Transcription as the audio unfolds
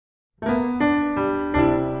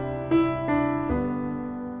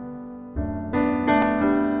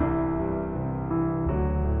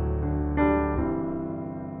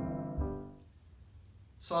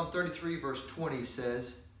Psalm 33 verse 20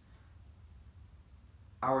 says,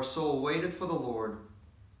 "Our soul waiteth for the Lord.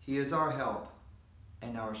 He is our help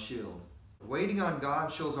and our shield." Waiting on God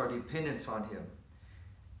shows our dependence on Him.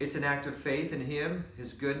 It's an act of faith in Him,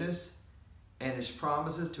 His goodness, and His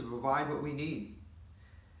promises to provide what we need.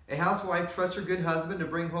 A housewife trusts her good husband to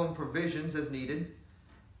bring home provisions as needed.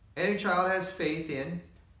 Any child has faith in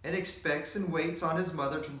and expects and waits on his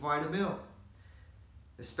mother to provide a meal,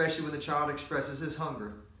 especially when the child expresses his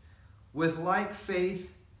hunger. With like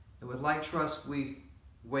faith and with like trust, we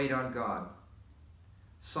wait on God.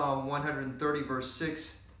 Psalm 130 verse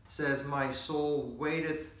 6 says, "My soul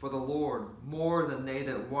waiteth for the Lord more than they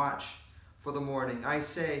that watch for the morning. I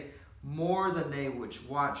say, more than they which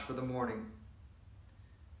watch for the morning."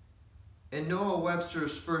 In Noah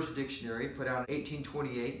Webster's first dictionary, put out in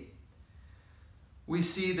 1828, we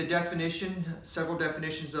see the definition, several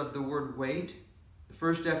definitions of the word wait. The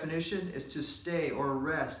first definition is to stay or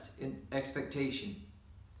rest in expectation.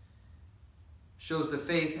 Shows the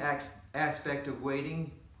faith aspect of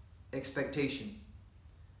waiting, expectation.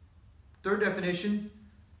 Third definition,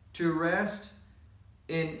 to rest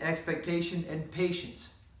in expectation and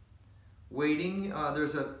patience. Waiting,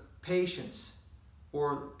 there's a patience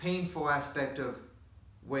or painful aspect of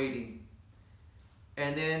waiting.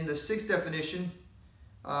 And then the sixth definition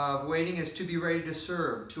of waiting is to be ready to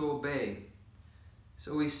serve, to obey.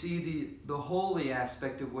 So we see the holy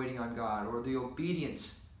aspect of waiting on God, or the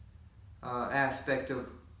obedience aspect of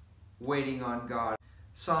waiting on God.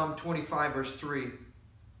 Psalm 25 verse 3,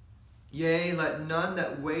 "Yea, let none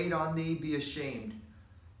that wait on thee be ashamed.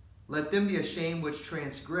 Let them be ashamed which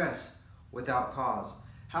transgress without cause."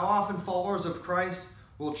 How often followers of Christ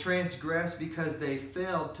will transgress because they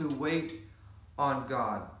failed to wait on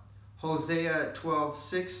God. Hosea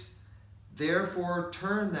 12:6, "Therefore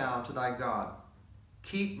turn thou to thy God.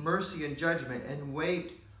 Keep mercy and judgment, and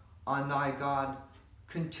wait on thy God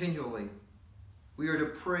continually." We are to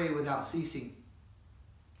pray without ceasing.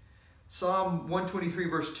 Psalm 123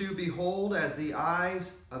 verse 2, "Behold, as the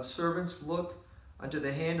eyes of servants look unto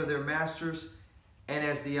the hand of their masters, and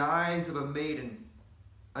as the eyes of a maiden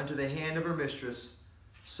unto the hand of her mistress,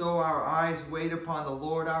 so our eyes wait upon the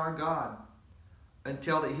Lord our God,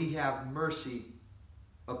 until that He have mercy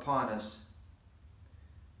upon us."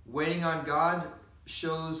 Waiting on God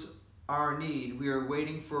shows our need. We are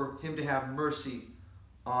waiting for Him to have mercy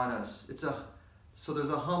on us. So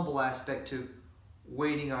there's a humble aspect to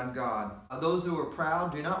waiting on God. Those who are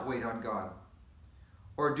proud do not wait on God,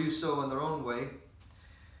 or do so in their own way.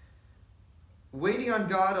 Waiting on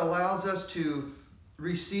God allows us to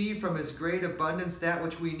receive from His great abundance that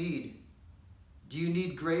which we need. Do you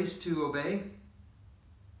need grace to obey?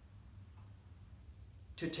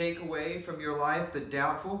 To take away from your life the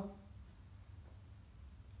doubtful?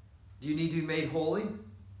 Do you need to be made holy?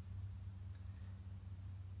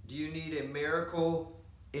 Do you need a miracle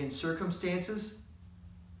in circumstances?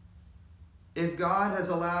 If God has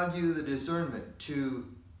allowed you the discernment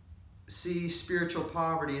to see spiritual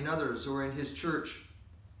poverty in others or in His church,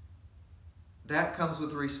 that comes with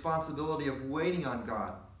the responsibility of waiting on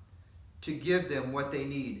God to give them what they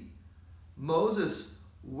need. Moses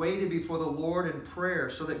waited before the Lord in prayer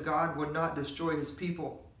so that God would not destroy His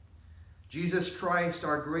people. Jesus Christ,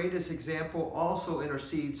 our greatest example, also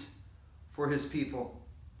intercedes for His people.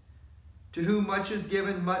 To whom much is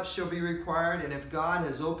given, much shall be required. And if God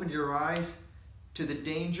has opened your eyes to the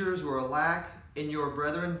dangers or a lack in your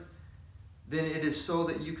brethren, then it is so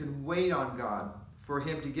that you can wait on God for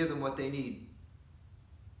Him to give them what they need.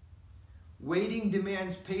 Waiting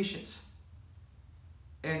demands patience,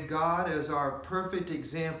 and God is our perfect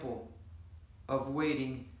example of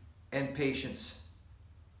waiting and patience.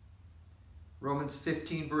 Romans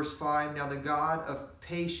 15 verse 5, "Now the God of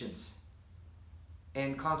patience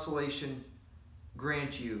and consolation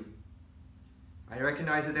grant you." I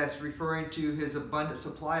recognize that that's referring to His abundant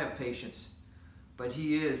supply of patience, but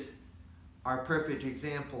He is our perfect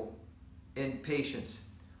example in patience.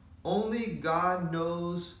 Only God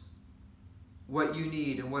knows what you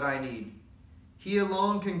need and what I need. He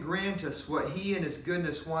alone can grant us what He in His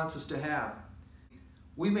goodness wants us to have.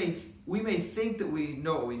 We may think that we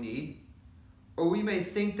know what we need, or we may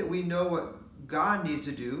think that we know what God needs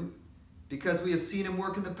to do because we have seen Him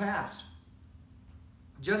work in the past.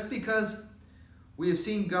 Just because we have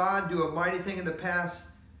seen God do a mighty thing in the past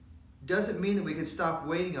doesn't mean that we can stop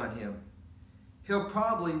waiting on Him. He'll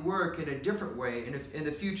probably work in a different way in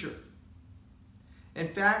the future.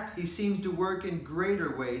 In fact, He seems to work in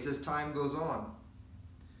greater ways as time goes on.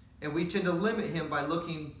 And we tend to limit Him by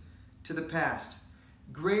looking to the past.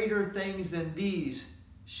 Greater things than these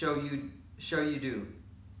shall you do.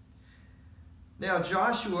 Now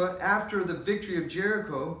Joshua, after the victory of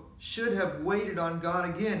Jericho, should have waited on God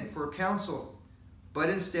again for counsel, but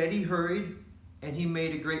instead he hurried and he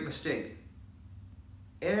made a great mistake.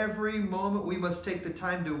 Every moment we must take the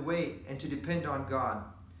time to wait and to depend on God.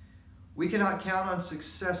 We cannot count on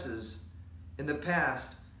successes in the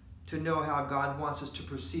past to know how God wants us to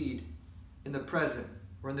proceed in the present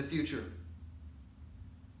or in the future.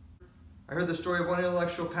 I heard the story of one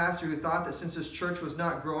intellectual pastor who thought that since his church was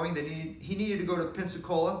not growing, that he needed to go to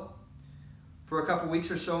Pensacola for a couple weeks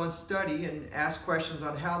or so and study and ask questions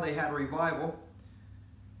on how they had a revival.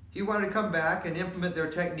 He wanted to come back and implement their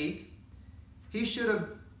technique. He should have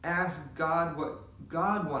asked God what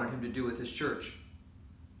God wanted him to do with his church.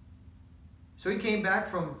 So he came back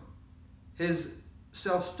from his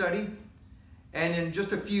self-study, and in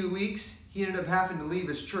just a few weeks, he ended up having to leave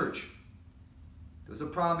his church. There was a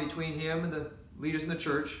problem between him and the leaders in the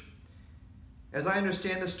church. As I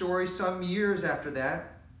understand the story, some years after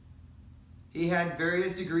that, he had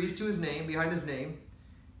various degrees to his name, behind his name,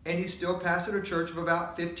 and he still pastored a church of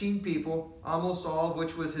about 15 people, almost all of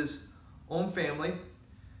which was his own family.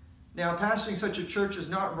 Now, pastoring such a church is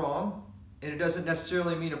not wrong, and it doesn't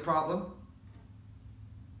necessarily mean a problem.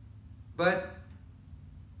 But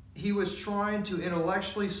he was trying to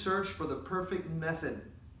intellectually search for the perfect method.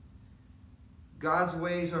 God's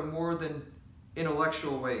ways are more than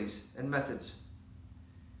intellectual ways and methods.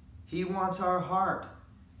 He wants our heart,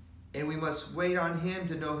 and we must wait on him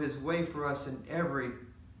to know his way for us in every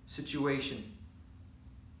situation.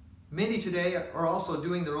 Many today are also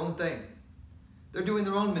doing their own thing. They're doing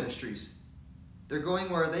their own ministries. They're going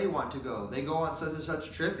where they want to go. They go on such and such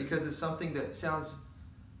a trip because it's something that sounds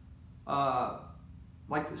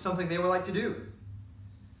like something they would like to do.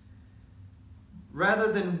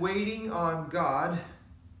 Rather than waiting on God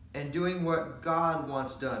and doing what God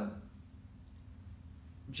wants done.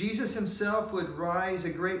 Jesus himself would rise a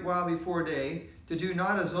great while before day to do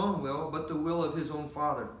not his own will, but the will of his own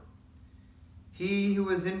Father. He who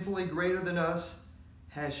is infinitely greater than us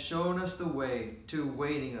has shown us the way to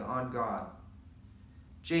waiting on God.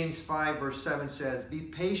 James 5 verse 7 says, "Be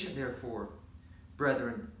patient therefore,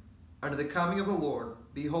 brethren, unto the coming of the Lord.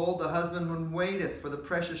 Behold, the husbandman waiteth for the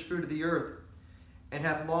precious fruit of the earth, and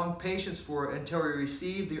hath long patience for it until he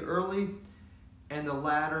receive the early and the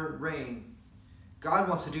latter rain." God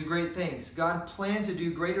wants to do great things. God plans to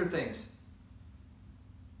do greater things.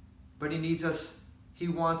 But he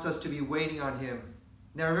wants us to be waiting on him.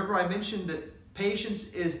 Now remember, I mentioned that patience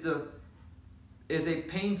is a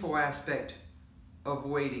painful aspect of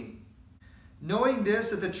waiting. Knowing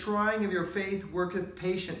this, that the trying of your faith worketh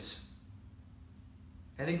patience.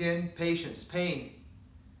 And again, patience, pain.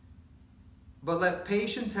 But let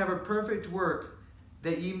patience have a perfect work,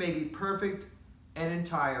 that ye may be perfect and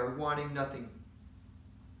entire, wanting nothing.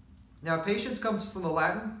 Now, patience comes from the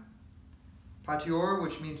Latin, patior,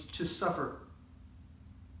 which means to suffer.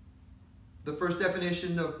 The first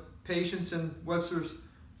definition of patience in Webster's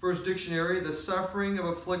first dictionary, the suffering of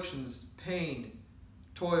afflictions, pain,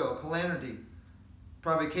 toil, calamity,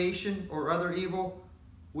 provocation, or other evil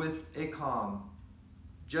with a calm,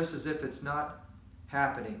 just as if it's not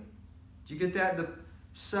happening. Do you get that? The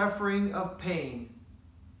suffering of pain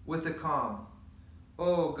with a calm.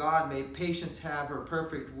 Oh God, may patience have her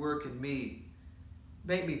perfect work in me.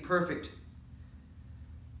 Make me perfect.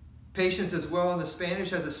 Patience as well in the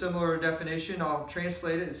Spanish has a similar definition. I'll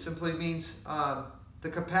translate it. It simply means the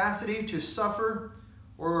capacity to suffer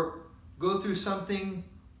or go through something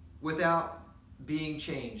without being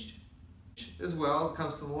changed. As well, it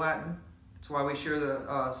comes from the Latin. That's why we share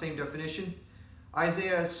the same definition.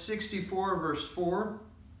 Isaiah 64 verse 4.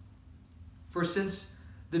 "For since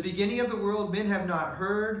the beginning of the world men have not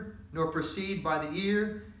heard, nor perceived by the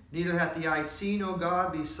ear, neither hath the eye seen, O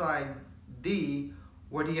God, beside thee,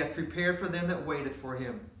 what he hath prepared for them that waiteth for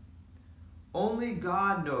him." Only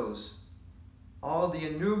God knows all the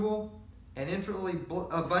innumerable and infinitely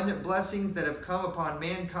abundant blessings that have come upon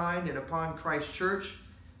mankind and upon Christ's church,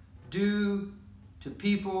 due to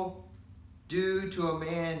people, due to a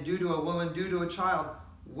man, due to a woman, due to a child,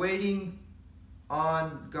 waiting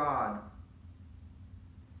on God.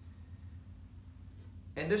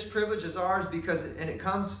 And this privilege is ours because,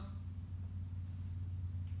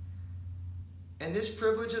 this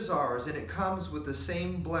privilege is ours, and it comes with the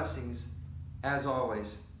same blessings as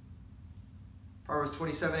always. Proverbs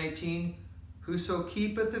 27:18, "Whoso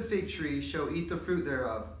keepeth the fig tree shall eat the fruit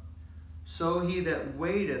thereof. So he that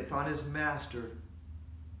waiteth on his master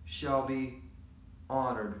shall be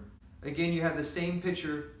honored." Again, you have the same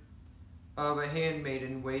picture of a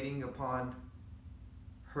handmaiden waiting upon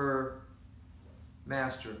her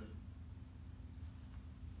master.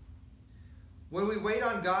 When we wait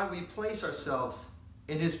on God, we place ourselves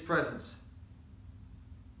in His presence.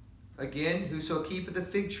 Again, whoso keepeth the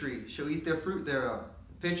fig tree shall eat their fruit thereof.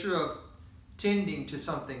 The picture of tending to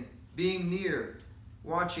something, being near,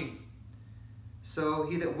 watching. So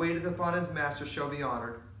he that waiteth upon his master shall be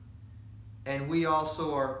honored. And we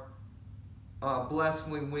also are blessed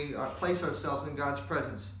when we place ourselves in God's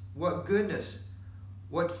presence. What goodness,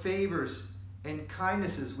 what favors and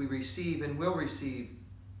kindnesses we receive and will receive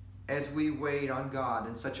as we wait on God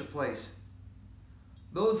in such a place.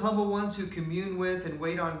 Those humble ones who commune with and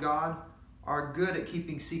wait on God are good at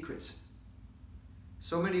keeping secrets.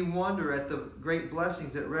 So many wonder at the great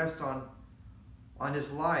blessings that rest on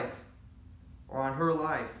his life or on her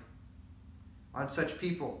life, on such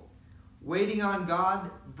people. Waiting on God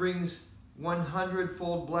brings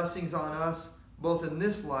 100-fold blessings on us, both in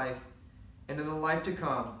this life and in the life to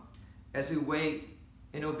come, as we wait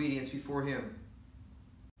in obedience before Him.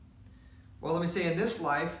 Well, let me say, in this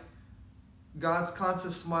life, God's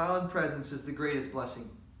constant smile and presence is the greatest blessing.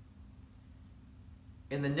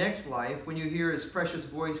 In the next life, when you hear His precious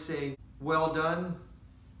voice say, "Well done,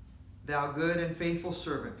 thou good and faithful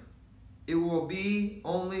servant," it will be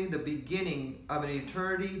only the beginning of an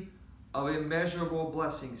eternity of immeasurable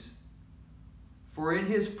blessings. For in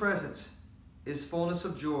His presence is fullness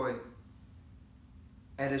of joy.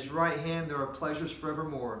 At His right hand there are pleasures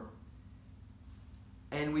forevermore.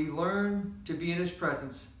 And we learn to be in His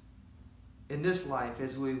presence in this life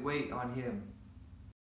as we wait on Him.